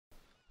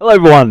Hello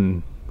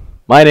everyone!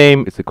 My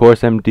name is of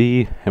course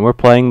MD, and we're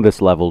playing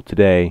this level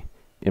today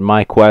in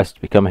my quest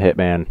to become a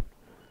hitman.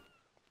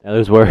 Now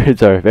those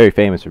words are very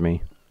famous for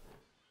me.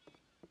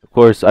 Of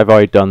course, I've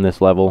already done this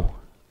level,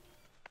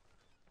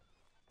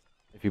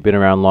 if you've been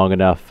around long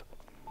enough.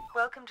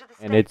 Welcome to the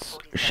And state, it's...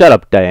 47. Shut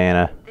up,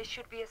 Diana. This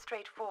should be a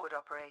straightforward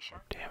operation.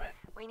 Damn it.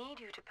 We need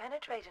you to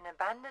penetrate an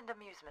abandoned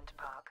amusement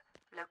park,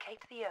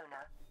 locate the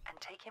owner,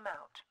 and take him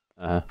out.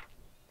 Uh-huh.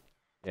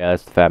 Yeah,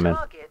 that's the fat man.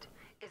 Target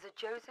is a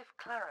Joseph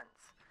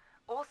Clarence,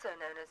 also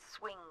known as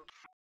Swing.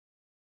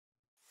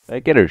 I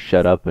get her to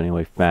shut up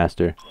anyway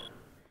faster.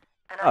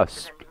 An Oh,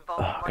 accident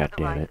involving one God of the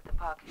damn rides it. at the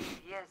park a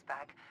few years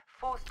back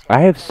forced him I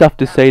have to stuff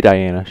to take say, down-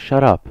 Diana.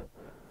 Shut up.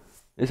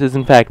 This is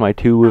in fact my Our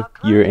 2-year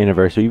client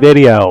anniversary requests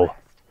video.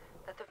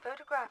 that the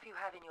photograph you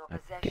have in your God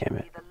possession damn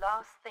it. be the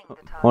last thing the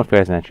I wonder if target you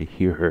guys can actually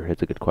hear her.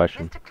 It's a good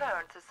question. Mr.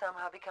 Clarence has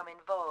somehow become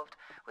involved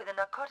with a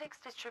narcotics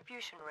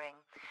distribution ring,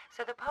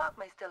 so the park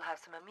may still have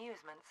some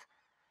amusements.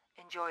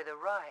 Enjoy the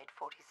ride,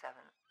 47.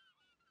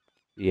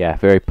 Yeah,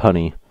 very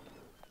punny.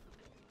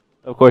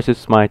 Of course, this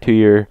is my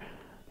 2-year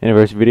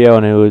anniversary video,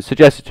 and it was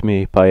suggested to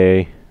me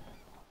by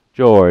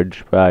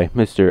by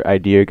Mr.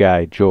 Idea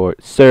Guy George,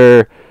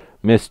 Sir,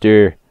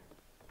 Mr.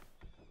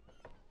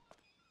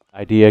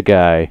 Idea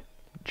Guy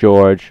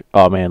George.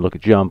 Oh man, look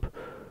at jump.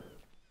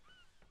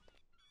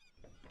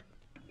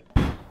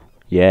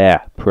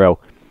 Yeah, pro.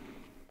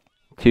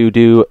 To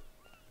do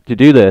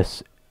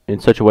this in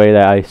such a way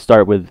that I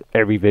start with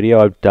every video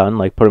I've done,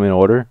 like put them in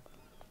order.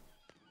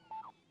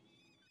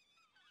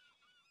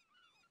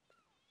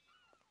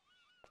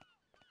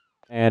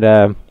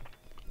 And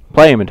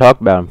play him and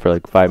talk about him for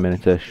like 5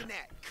 minutes-ish.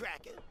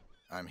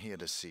 I'm here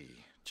to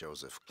see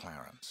Joseph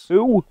Clarence.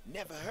 Who?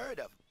 Never heard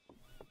of him.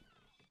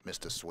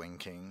 Mr. Swing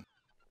King.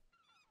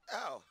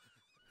 Oh,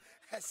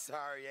 that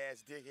sorry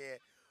ass dickhead.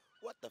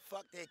 What the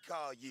fuck they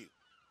call you?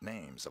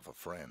 Names of a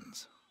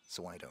friends,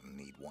 so I don't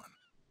need one.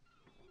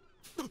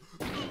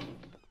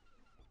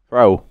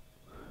 Bro.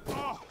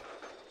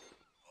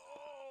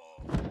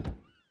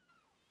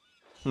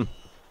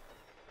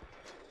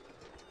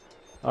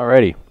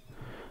 Alrighty.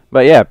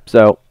 But yeah,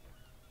 so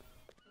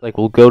like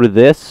we'll go to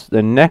this.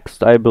 The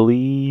next, I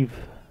believe,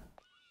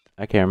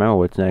 I can't remember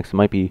what's next. It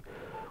might be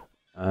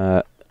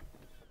I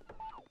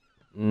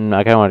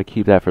kinda want to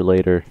keep that for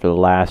later, for the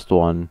last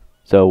one.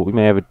 So we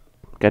may have a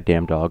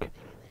goddamn dog.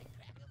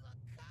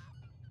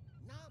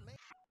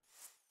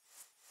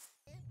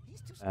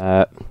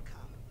 How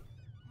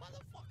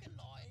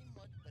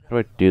do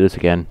I do this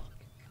again?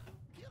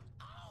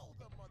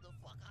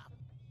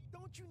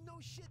 Don't you know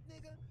shit,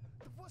 nigga?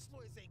 Divorce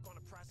lawyers ain't gonna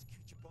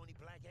prosecute your bony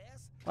black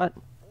ass. What?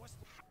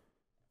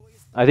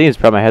 I think it's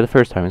probably I had the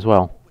first time as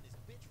well. When his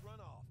bitch run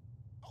off.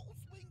 Oh,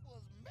 Swing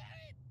was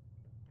married?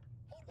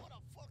 Oh, what the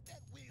fuck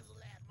that weasel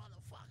ass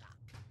motherfucker?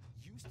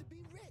 Used to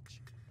be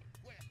rich.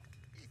 Well,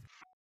 he's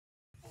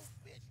full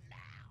bitch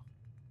now.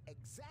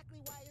 Exactly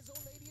why his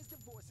old lady is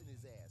divorcing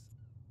his ass.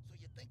 So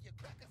you think your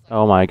crackers are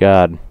Oh my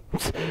god.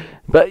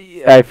 But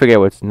I forget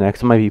what's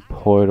next. It might be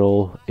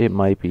Portal. It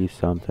might be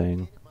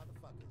something. What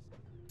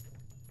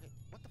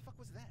the fuck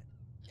was that?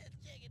 Let's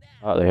check it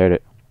out. Oh, they heard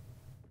it.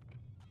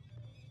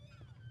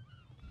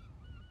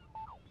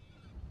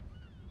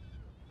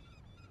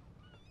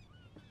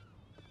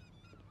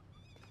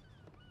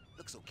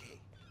 Looks okay.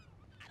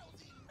 I don't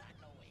see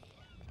nothing over here.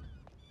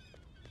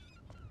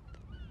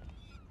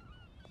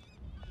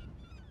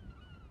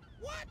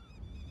 What?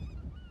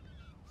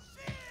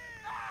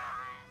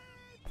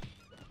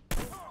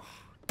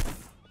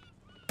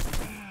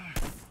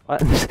 What?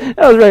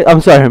 That was right.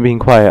 I'm sorry, I'm being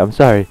quiet. I'm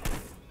sorry.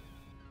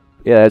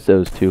 Yeah, that's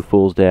those two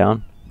fools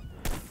down.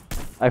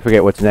 I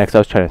forget what's next. I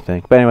was trying to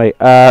think. But anyway,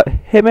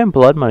 Hitman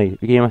Blood Money,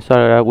 the game I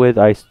started out with.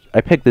 I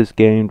picked this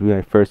game to be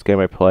my first game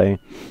I play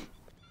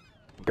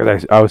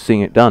because I was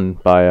seeing it done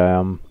by I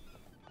don't know.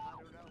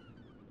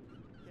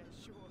 Yeah,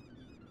 sure.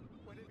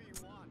 Whatever you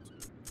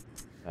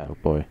want. oh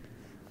boy.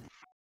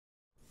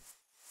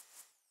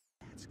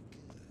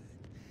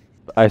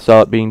 I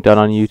saw it being done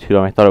on YouTube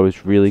and I thought it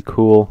was really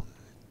cool.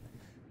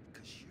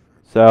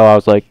 So I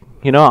was like,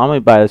 you know, I'm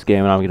gonna buy this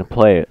game and I'm gonna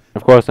play it.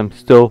 Of course, I'm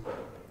still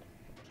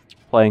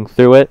playing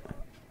through it.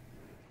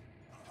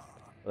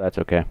 But that's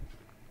okay.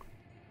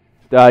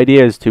 The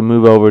idea is to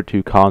move over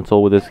to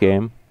console with this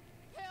game.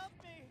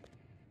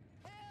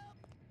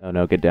 Oh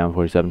no, get down,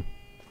 47.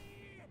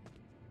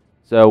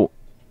 So,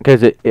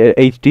 because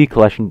HD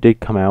collection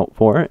did come out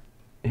for it.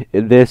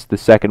 This, the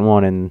second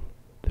one, and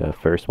the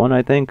first one,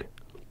 I think.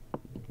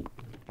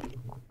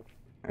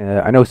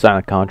 I know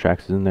Silent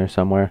Contracts is in there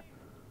somewhere.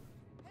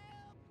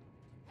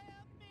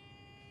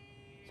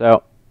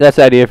 So, that's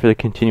the idea for the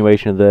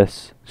continuation of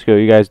this. So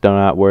you guys do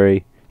not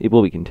worry. It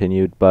will be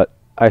continued. But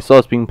I saw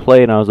this being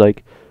played and I was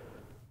like,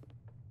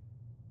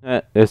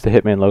 there's the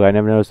Hitman logo. I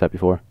never noticed that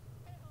before.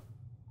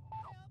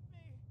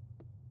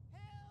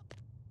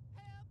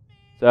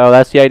 So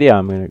that's the idea.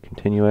 I'm going to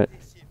continue it.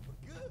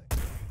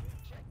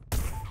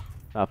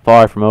 Not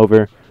far from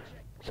over.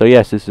 So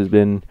yes, this has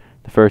been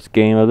the first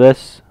game of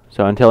this.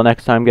 So until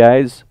next time,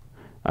 guys.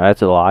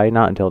 That's a lie.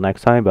 Not until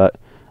next time, but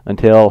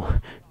Until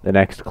the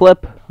next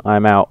clip,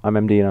 I'm out. I'm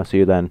MD, and I'll see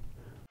you then.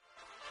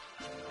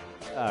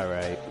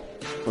 Alright,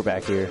 we're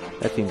back here.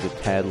 That seems a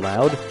tad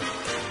loud.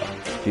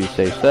 Do you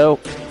say so?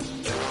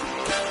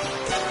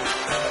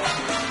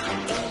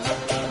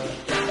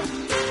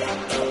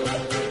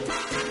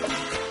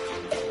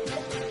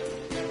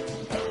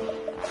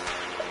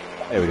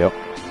 There we go.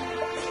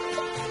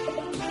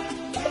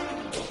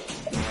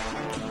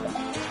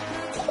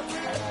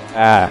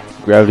 Ah,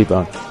 Gravity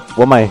Bone.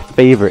 One of my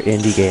favorite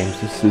indie games.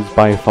 This is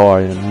by far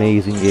an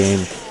amazing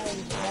game.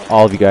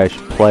 All of you guys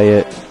should play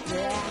it.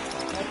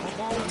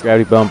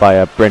 Gravity Bone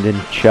by Brendan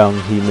Chung.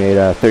 He made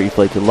 30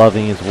 Flights of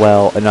Loving as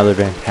well. Another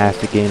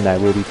fantastic game that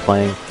I will be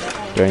playing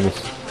during this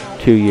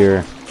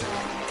 2-year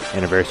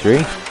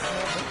anniversary.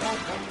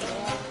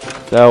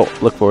 So,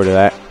 look forward to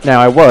that.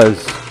 Now,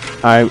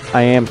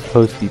 I am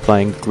supposed to be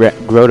playing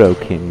Grotto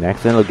King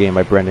next. Another game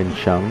by Brendan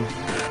Chung.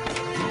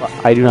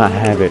 I do not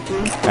have it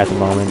at the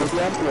moment.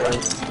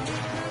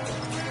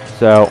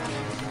 So,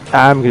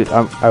 I'm just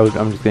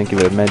gonna give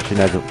it a mention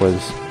as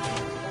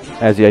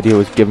the idea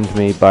was given to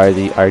me by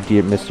the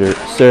idea Mr.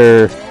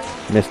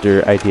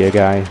 Idea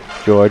Guy,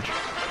 George.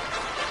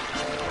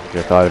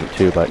 I thought of it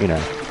too, but you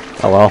know,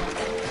 oh well.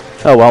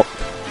 Oh well.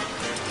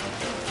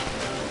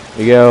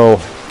 Here you go.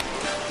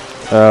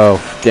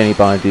 Oh, Denny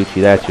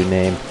Bonaducci, that's your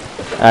name.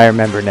 I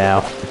remember now.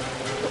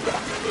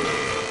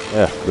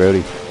 Ugh,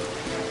 Grody.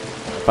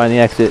 Find the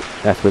exit.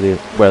 That's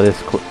where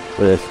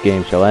this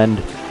game shall end.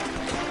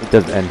 It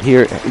doesn't end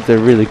here. It's a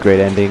really great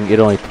ending. It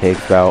only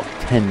takes about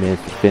 10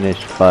 minutes to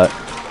finish, but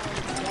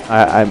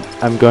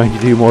I'm going to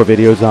do more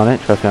videos on it.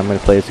 Trust me, I'm going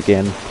to play this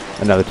again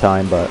another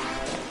time, but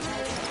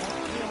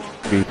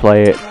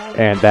replay it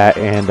and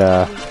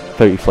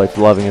 30 Flights of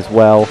Loving as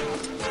well.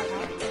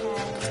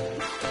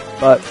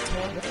 But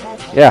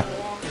yeah,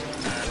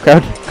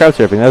 crowd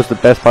surfing. That was the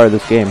best part of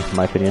this game, in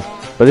my opinion.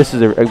 But this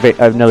is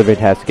another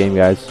fantastic game,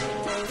 guys.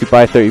 If you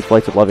buy 30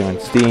 Flights of Loving on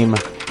Steam,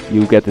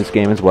 you get this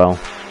game as well.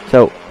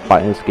 So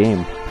buy this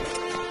game.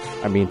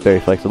 I mean 30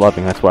 Flights of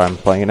Loving. That's why I'm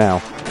playing it now.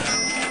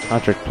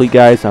 Contract complete,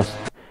 guys. Now,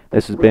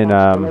 this has been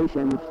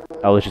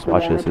oh, let's just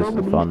watch this. This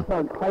is fun.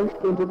 Placed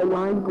into the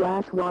lined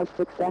glass was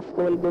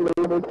successfully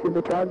delivered to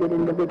the target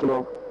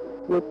individual.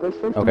 Okay.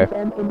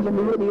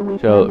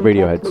 So,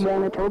 Radiohead's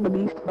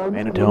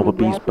Manitoba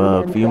Beast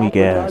Bug, Fumi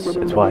Gas.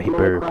 That's why he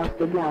burped.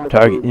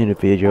 Target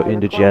individual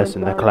indigests,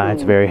 and the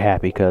client's very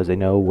happy because they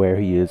know where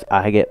he is.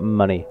 I get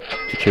money.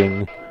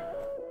 Cha-ching.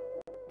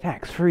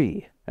 Tax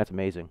free. That's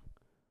amazing.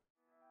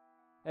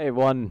 Hey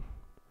everyone.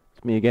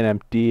 It's me again,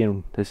 MD,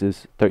 and this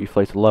is 30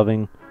 Flights of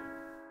Loving.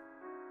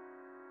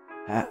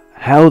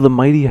 How the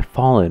mighty have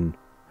fallen.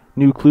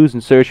 New clues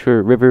in search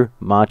for River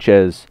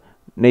Machez.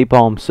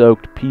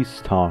 Napalm-soaked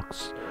peace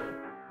talks.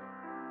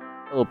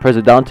 El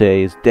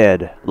Presidente is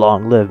dead.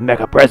 Long live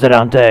Mecha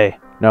Presidente!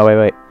 No,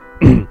 wait.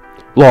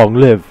 Long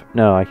live.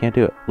 No, I can't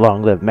do it.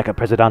 Long live Mecha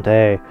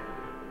Presidente!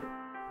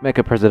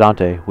 Mecha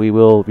Presidente, we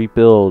will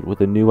rebuild with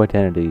a new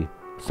identity.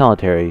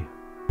 Solitary.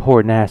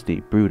 Poor,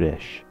 nasty,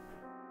 brutish.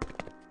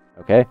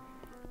 Okay.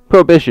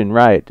 Prohibition,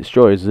 riot,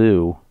 destroy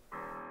zoo.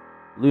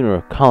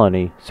 Lunar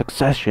colony,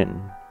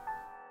 succession.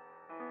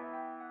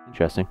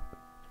 Interesting.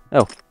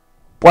 Oh.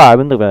 Wow, I've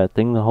been looking at that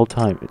thing the whole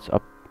time. It's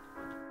up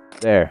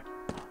there.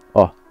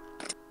 Oh.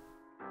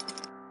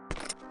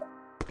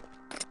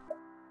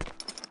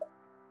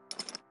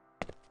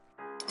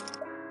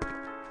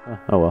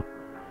 Oh well.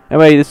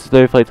 Anyway, this is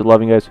 30 Flights of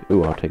Loving, guys.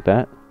 Ooh, I'll take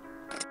that.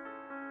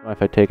 Don't know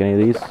if I take any of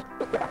these.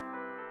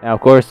 Now,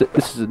 of course,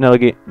 this is another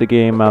the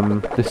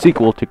the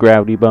sequel to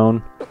Gravity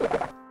Bone.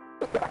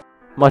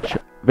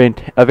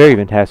 A very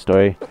fantastic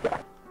story.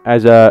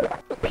 As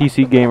a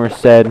PC gamer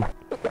said,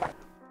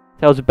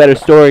 tells a better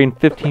story in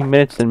 15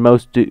 minutes than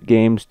most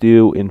games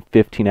do in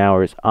 15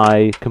 hours.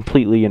 I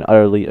completely and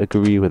utterly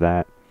agree with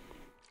that.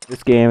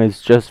 This game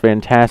is just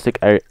fantastic.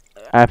 I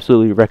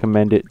absolutely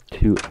recommend it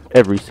to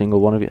every single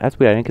one of you. That's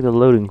weird, I didn't get the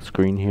loading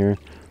screen here.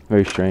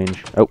 Very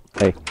strange. Oh,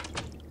 hey.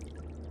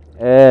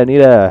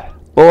 Anita.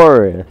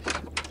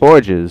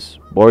 Borges.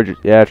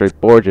 Yeah, that's right,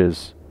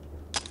 Borges.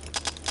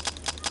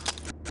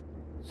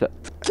 So,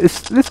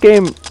 this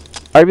game,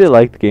 I really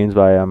like the games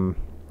by,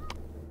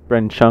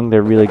 Brendan Chung.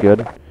 They're really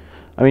good.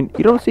 I mean,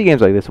 you don't see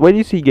games like this. When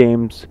you see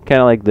games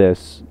kind of like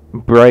this,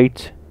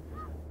 bright,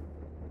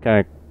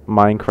 kind of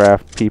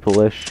Minecraft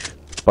people-ish,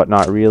 but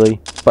not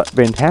really, but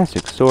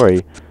fantastic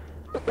story.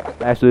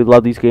 I absolutely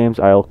love these games.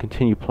 I'll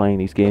continue playing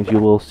these games. You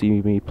will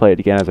see me play it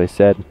again, as I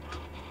said.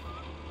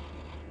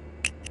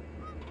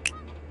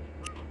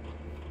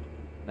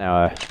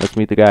 Now, let's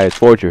meet the guys.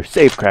 Forger,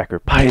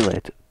 Safecracker,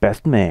 Pilot,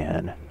 Best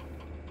Man.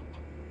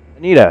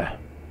 Anita.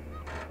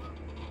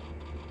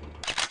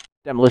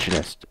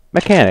 Demolitionist,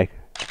 Mechanic,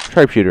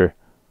 Sharpshooter,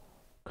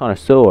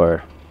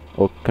 Connoisseur,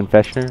 or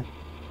Confessioner.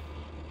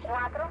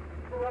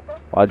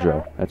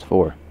 Quadro, that's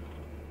 4.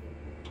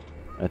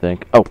 I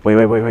think. Oh,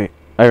 wait.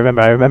 I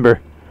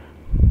remember.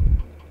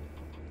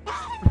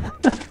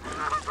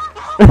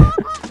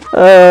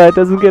 It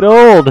doesn't get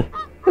old.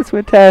 That's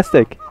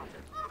fantastic.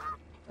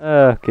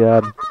 Oh,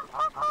 God.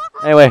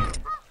 Anyway,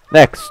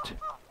 next.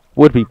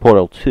 would be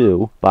Portal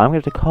 2, but I'm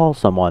going to have to call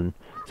someone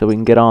so we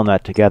can get on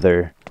that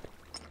together.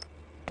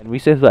 And we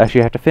still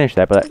actually have to finish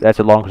that, but that's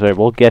a long story.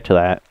 We'll get to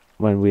that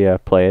when we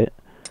play it.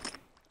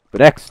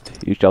 But next,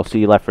 you shall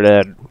see Left 4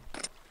 Dead.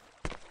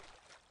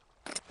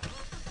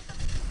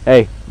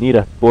 Hey,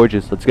 Nita,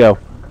 Borges, let's go.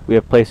 We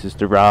have places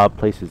to rob,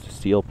 places to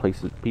steal,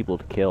 people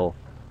to kill.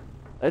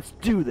 Let's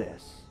do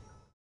this!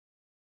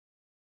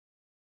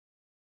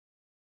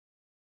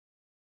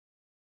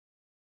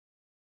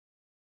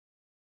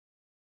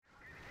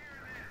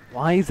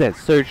 Why is that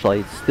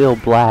searchlight still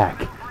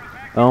black?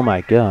 Oh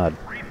my god.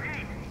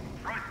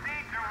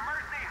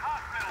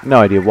 No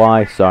idea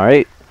why,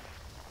 sorry.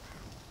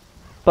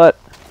 But,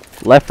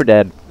 Left 4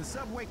 Dead,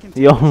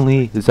 the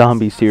only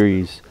zombie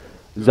series,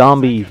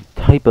 zombie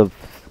type of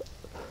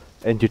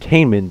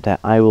entertainment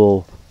that I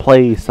will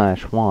play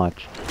 /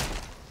 watch.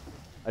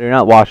 I do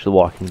not watch The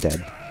Walking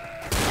Dead.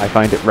 I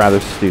find it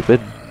rather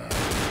stupid.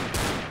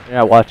 I do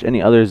not watch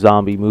any other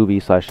zombie movie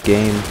 /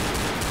 game.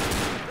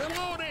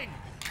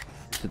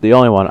 This is the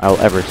only one I'll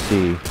ever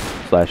see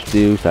 /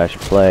 do /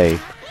 play.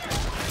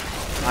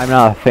 I'm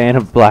not a fan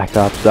of Black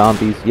Ops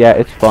Zombies. Yeah,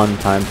 it's fun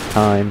time to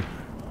time,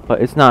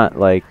 but it's not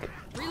like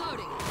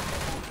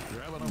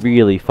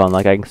really fun.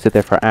 Like I can sit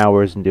there for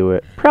hours and do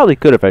it. Probably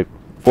could if I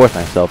forced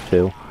myself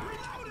to,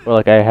 or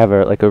like I have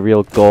a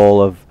real goal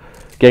of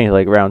getting to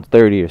like round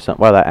 30 or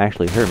something. Wow, that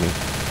actually hurt me.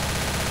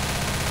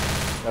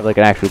 I have like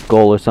an actual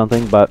goal or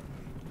something, but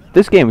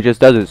this game just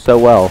does it so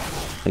well.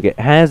 Like it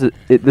has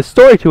the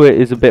story to it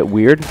is a bit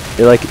weird.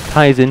 It like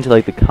ties into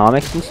like the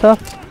comics and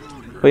stuff.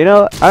 But you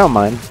know, I don't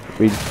mind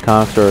reading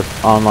comics or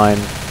online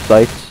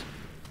sites.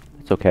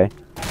 It's okay.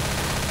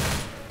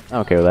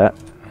 I'm okay with that.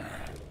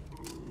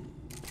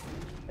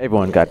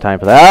 Everyone got time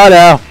for that. Oh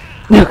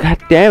no! No, god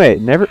damn it!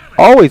 Never,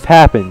 always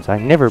happens. I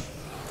never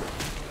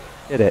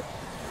did it.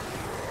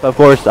 But of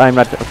course, I'm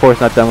not. Of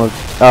course, not done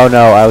with. Oh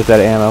no, I was out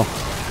of ammo.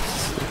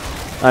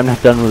 I'm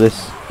not done with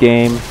this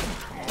game.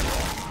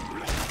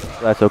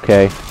 So that's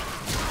okay.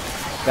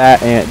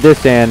 That and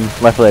this and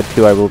Left 4 Dead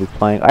 2 I will be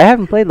playing. I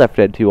haven't played Left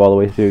 4 Dead 2 all the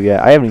way through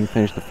yet. I haven't even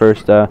finished the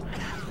first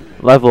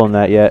level in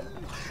that yet.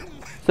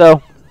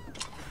 So,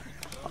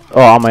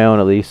 on my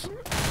own at least,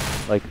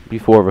 like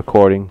before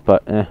recording.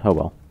 But oh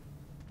well.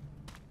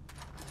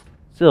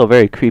 Still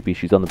very creepy.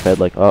 She's on the bed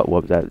like, oh,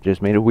 whoops, that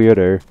just made it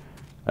weirder.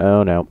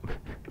 Oh no.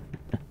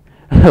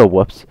 Oh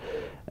whoops.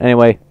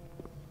 Anyway,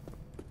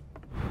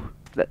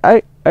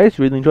 I just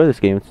really enjoy this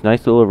game. It's a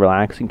nice little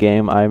relaxing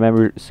game. I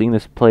remember seeing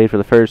this played for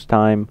the first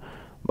time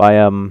by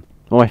one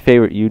of my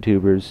favorite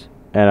YouTubers,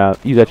 and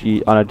he was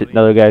actually on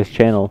another guy's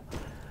channel.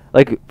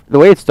 Like the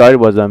way it started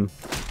was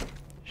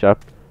shut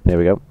up. There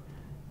we go.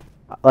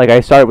 Like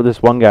I started with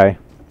this one guy,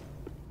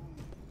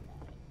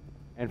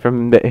 and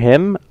from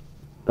him,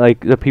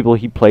 like the people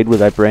he played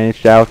with, I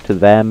branched out to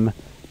them,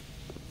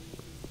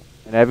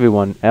 and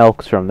everyone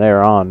else from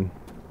there on.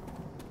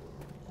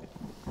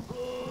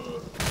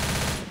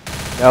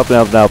 Nope.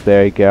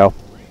 There you go.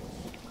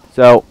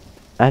 So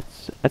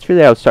that's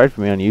really how it started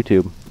for me on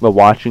YouTube. Well,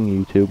 watching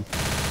YouTube.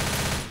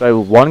 So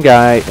one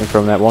guy, and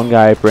from that one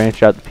guy, I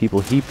branched out to people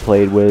he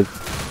played with.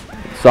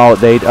 Saw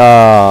what they.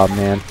 Oh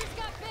man.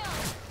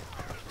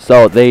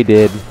 Saw what they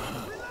did.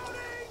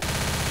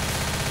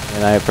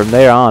 And from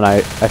there on,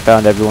 I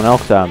found everyone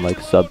else I'm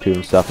like sub to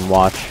and stuff and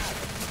watch.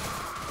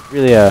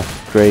 Really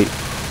really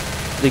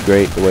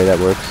great the way that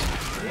works.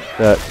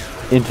 The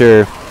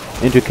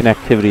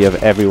interconnectivity of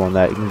everyone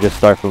that you can just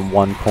start from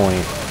one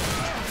point.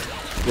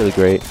 Really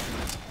great.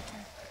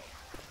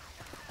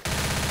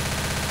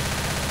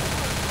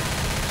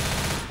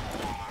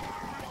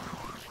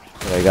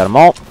 So I got them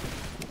all.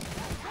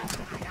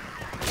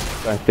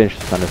 Try and finish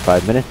this under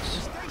 5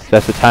 minutes. So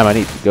that's the time I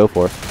need to go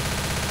for.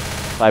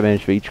 5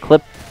 minutes for each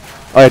clip.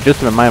 Alright, just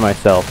to remind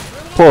myself,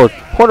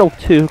 Portal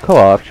 2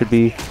 co-op should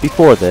be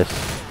before this,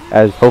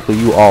 as hopefully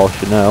you all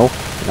should know,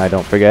 and I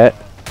don't forget,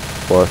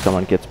 or if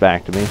someone gets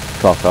back to me.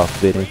 Cough off,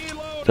 Vinny.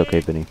 It's okay,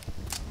 Vinny.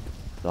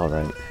 It's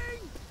alright.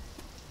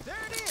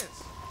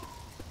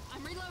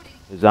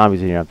 There's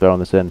zombies in here, I'm throwing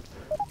this in.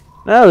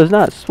 No, there's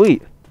not.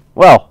 Sweet.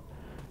 Well,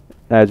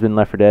 that has been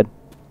Left 4 Dead.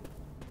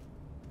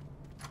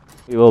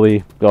 We will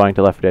be going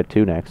to Left 4 Dead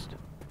 2 next.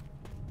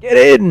 Get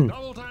in!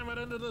 Double time it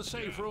into the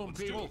safe room,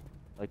 people.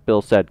 Like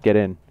Bill said, get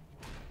in.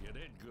 You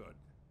did good.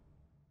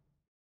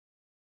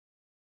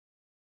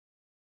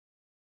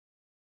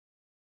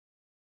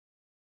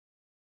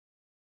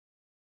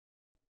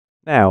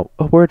 Now,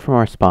 a word from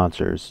our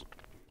sponsors.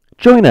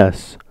 Join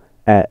us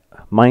at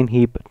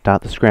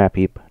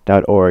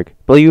mineheap.thescrapheap.org,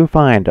 where you will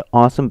find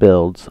awesome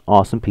builds,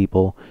 awesome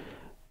people,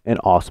 and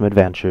awesome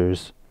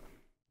adventures.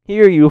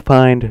 Here you will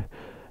find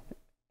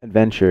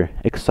adventure,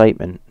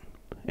 excitement,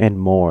 and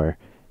more.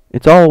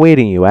 It's all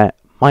awaiting you at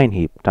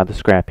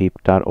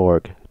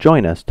mineheap.thescrapheap.org.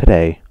 Join us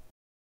today.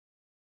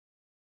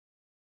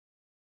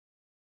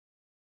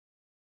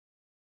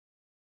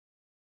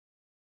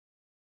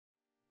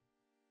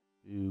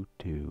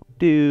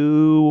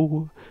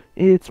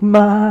 It's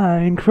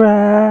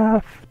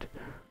Minecraft.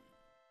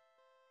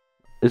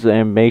 This is an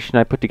animation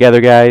I put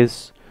together,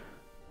 guys.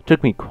 It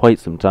took me quite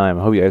some time.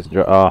 I hope you guys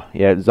enjoy. Oh,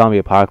 yeah, zombie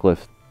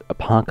apocalypse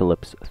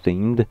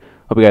themed.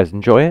 Hope you guys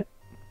enjoy it.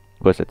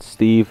 Of course, it's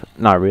Steve.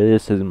 Not really.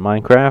 This isn't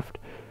Minecraft.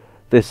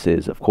 This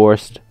is, of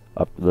course,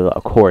 Left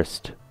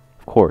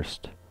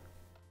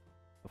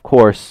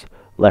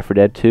 4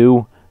 Dead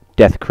 2,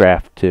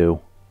 Deathcraft 2.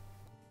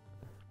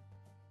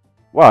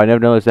 Wow, I never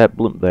noticed that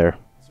blimp there.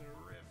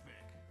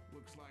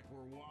 Looks like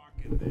we're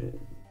walking dead.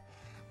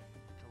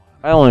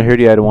 I only heard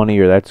you had one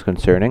ear. That's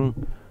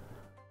concerning.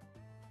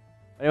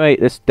 Anyway,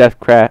 this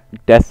Deathcraft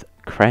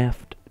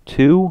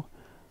 2.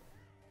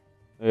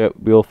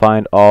 We'll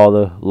find all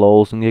the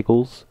lols and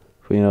giggles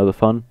for, you know, the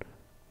fun.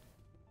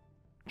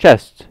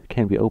 Chest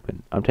can be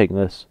opened. I'm taking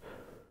this.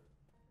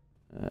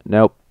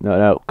 Nope.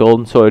 No.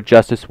 Golden Sword of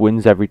Justice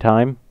wins every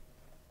time.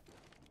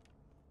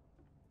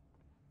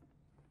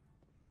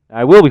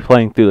 I will be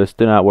playing through this,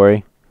 do not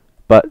worry.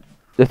 But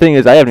the thing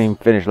is, I haven't even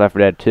finished Left 4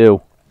 Dead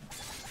 2.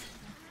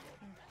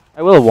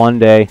 I will one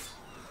day.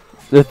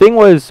 The thing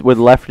was with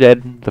Left 4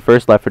 Dead, the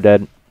first Left 4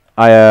 Dead,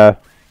 I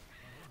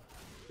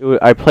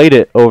played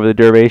it over the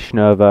duration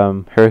of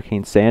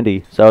Hurricane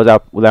Sandy, so I was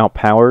out without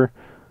power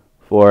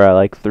for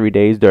like 3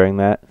 days during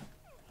that.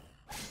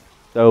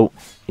 So,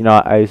 you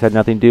know, I just had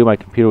nothing to do. My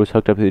computer was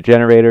hooked up to the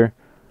generator,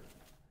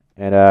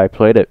 and I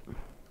played it.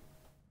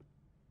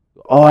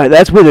 Oh,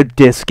 that's where the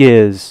disc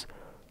is.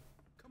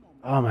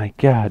 Oh my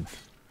god.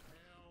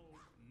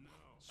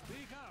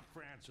 Speak up,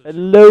 Francis.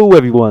 Hello,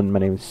 everyone. My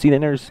name is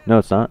CNanners. No,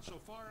 it's not. So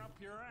far up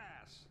your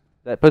ass.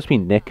 That supposed to be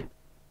Nick.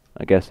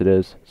 I guess it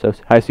is. So,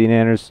 hi,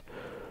 CNanners.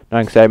 No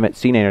excitement.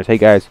 CNanners. Hey,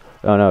 guys.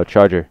 Oh no,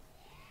 Charger.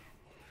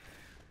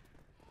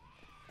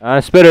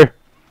 Spitter.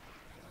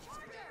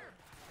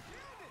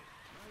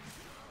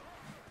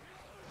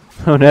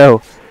 Oh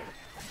no.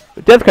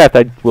 But Deathcraft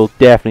I will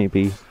definitely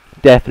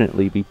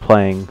be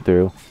playing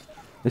through.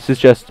 This is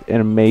just an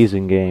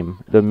amazing game.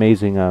 The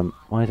amazing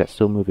why is that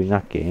still moving?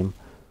 Not game.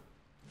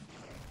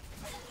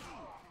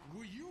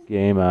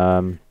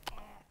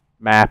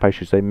 Map, I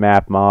should say,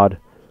 map mod.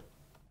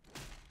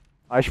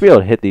 I should be able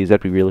to hit these.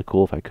 That'd be really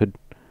cool if I could.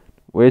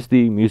 Where's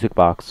the music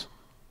box?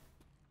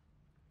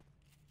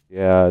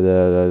 Yeah,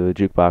 the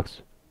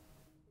jukebox.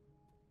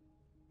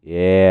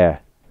 Yeah.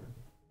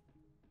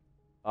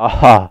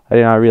 Aha! I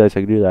did not realize I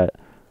could do that.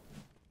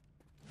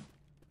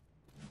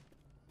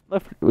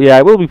 Yeah,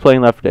 I will be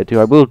playing Left 4 Dead 2.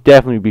 I will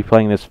definitely be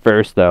playing this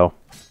first, though,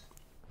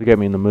 to get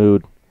me in the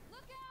mood.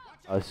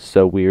 Oh, this is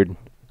so weird.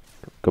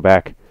 Go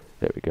back.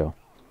 There we go.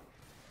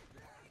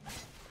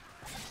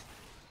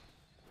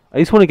 I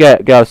just want to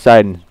get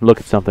outside and look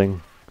at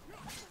something.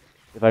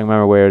 If I can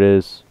remember where it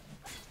is.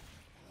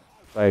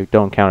 If I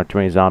don't encounter too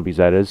many zombies,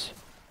 that is.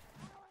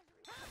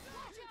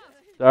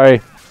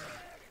 Sorry.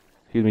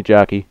 Excuse me,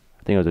 jockey.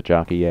 I think it was a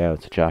jockey. Yeah,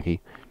 it's a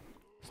jockey.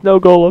 Snow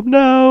Golem,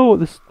 no!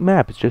 This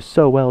map is just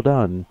so well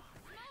done.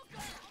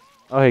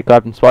 Oh, hey,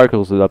 Captain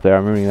Sparkles is up there.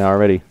 I'm remembering that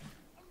already.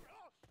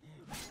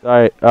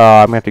 Sorry. Oh,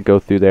 I'm gonna have to go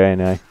through there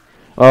anyway.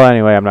 Well,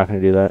 anyway, I'm not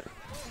gonna do that.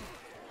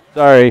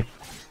 Sorry.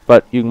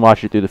 But you can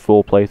watch it through the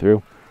full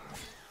playthrough.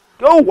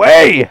 Go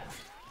away!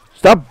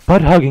 Stop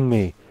butt-hugging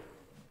me.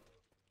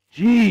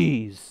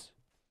 Jeez.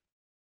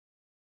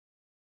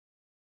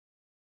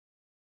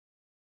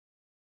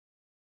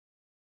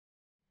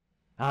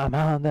 I'm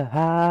on the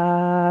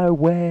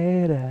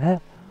highway to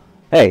hell.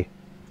 Hey,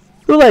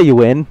 who let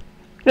you in?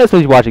 You're not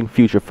supposed to be watching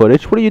future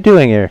footage. What are you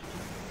doing here?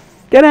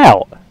 Get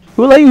out!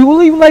 Who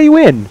will even let you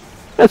in? You're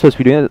not supposed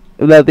to be doing it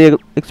without the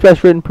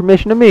express written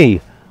permission to me.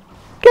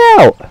 Get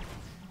out!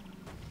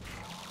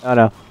 Oh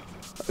no.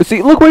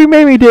 See, look what you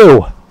made me do!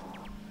 You're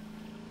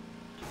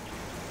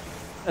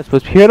not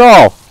supposed to be here at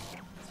all.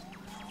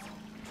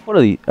 What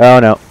are these? Oh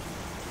no.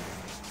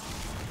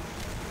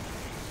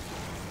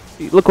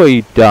 See, look what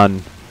you've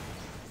done.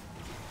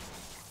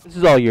 This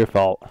is all your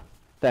fault.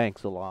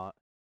 Thanks a lot.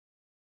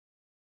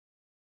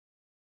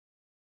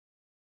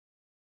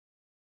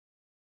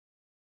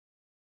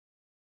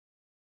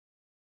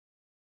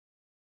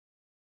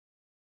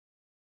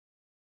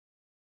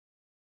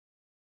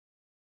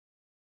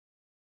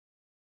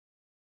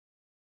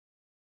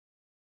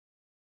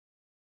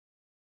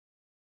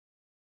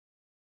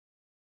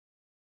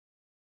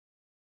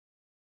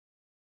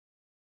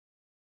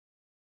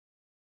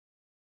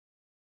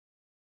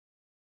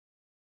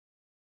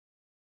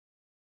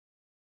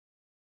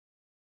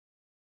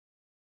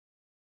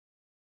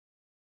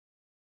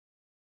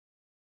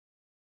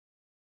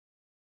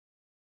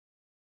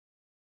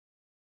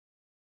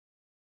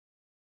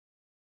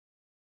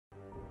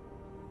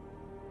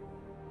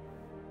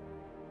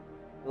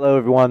 Hello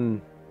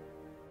everyone,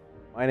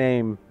 my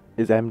name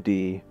is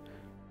MD,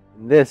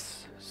 and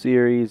this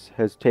series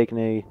has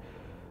been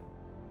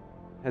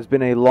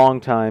a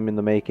long time in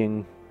the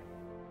making.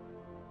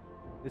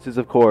 This is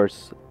of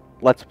course,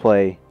 Let's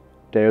Play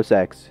Deus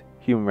Ex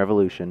Human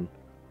Revolution.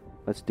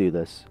 Let's do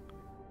this.